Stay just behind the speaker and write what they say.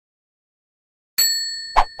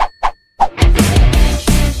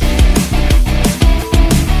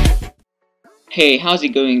Hey, how's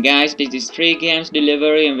it going guys? This is 3 Games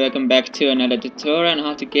Delivery and welcome back to another tutorial on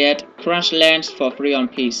how to get Crashlands for free on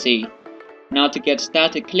PC. Now to get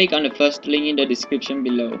started, click on the first link in the description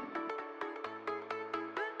below.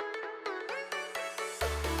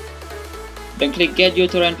 Then click Get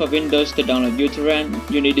uTorrent for Windows to download uTorrent.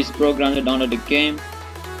 You need this program to download the game.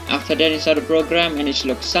 After that, install the program and it should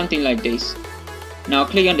look something like this. Now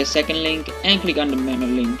click on the second link and click on the menu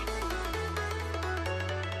link.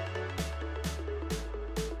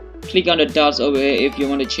 Click on the dots over here if you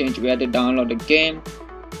want to change where to download the game.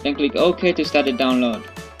 Then click OK to start the download.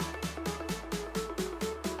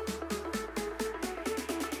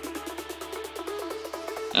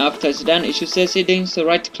 After it's done, it should say settings, so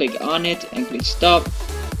right click on it and click stop.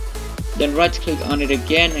 Then right click on it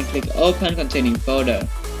again and click open containing folder.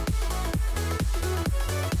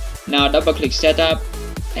 Now double click setup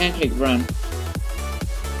and click run.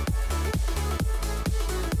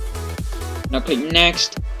 Now click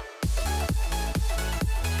next.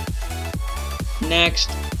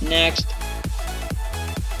 Next.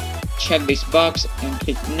 Check this box and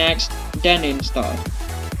click next, then install.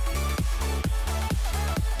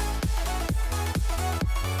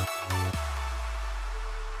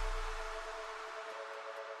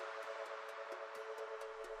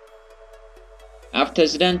 After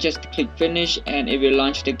it's done, just click finish and it will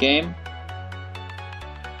launch the game.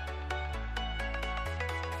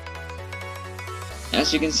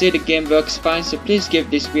 As you can see, the game works fine, so please give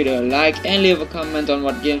this video a like and leave a comment on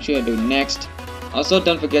what game should I do next. Also,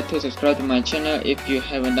 don't forget to subscribe to my channel if you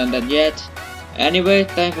haven't done that yet. Anyway,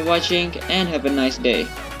 thanks for watching and have a nice day.